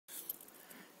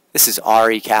This is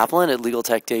Ari Kaplan at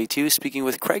LegalTech Day 2 speaking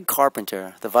with Craig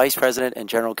Carpenter, the Vice President and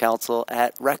General Counsel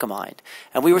at Recommind.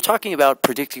 And we were talking about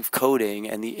predictive coding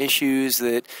and the issues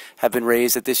that have been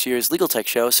raised at this year's LegalTech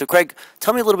show. So Craig,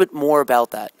 tell me a little bit more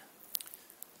about that.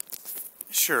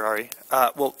 Sure, Ari.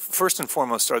 Well, first and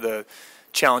foremost are the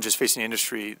challenges facing the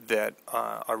industry that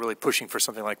are really pushing for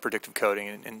something like predictive coding,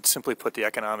 and simply put, the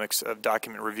economics of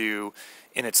document review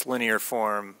in its linear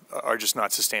form are just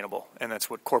not sustainable, and that's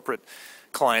what corporate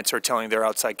clients are telling their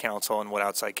outside counsel and what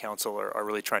outside counsel are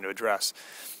really trying to address.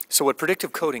 So what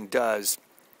predictive coding does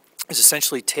is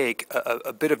essentially take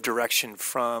a bit of direction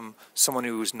from someone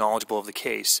who's knowledgeable of the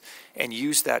case and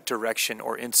use that direction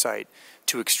or insight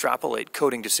to extrapolate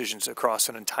coding decisions across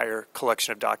an entire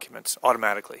collection of documents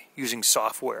automatically using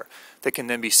software that can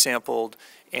then be sampled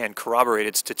and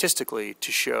corroborated statistically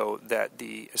to show that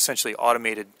the essentially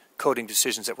automated coding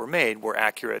decisions that were made were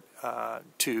accurate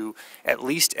to at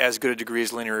least as good a degree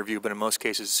as linear review, but in most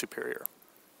cases superior.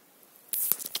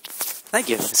 Thank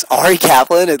you. It's Ari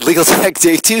Kaplan at LegalTech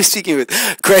Day 2 speaking with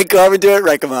Craig Carpenter at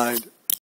Recommind.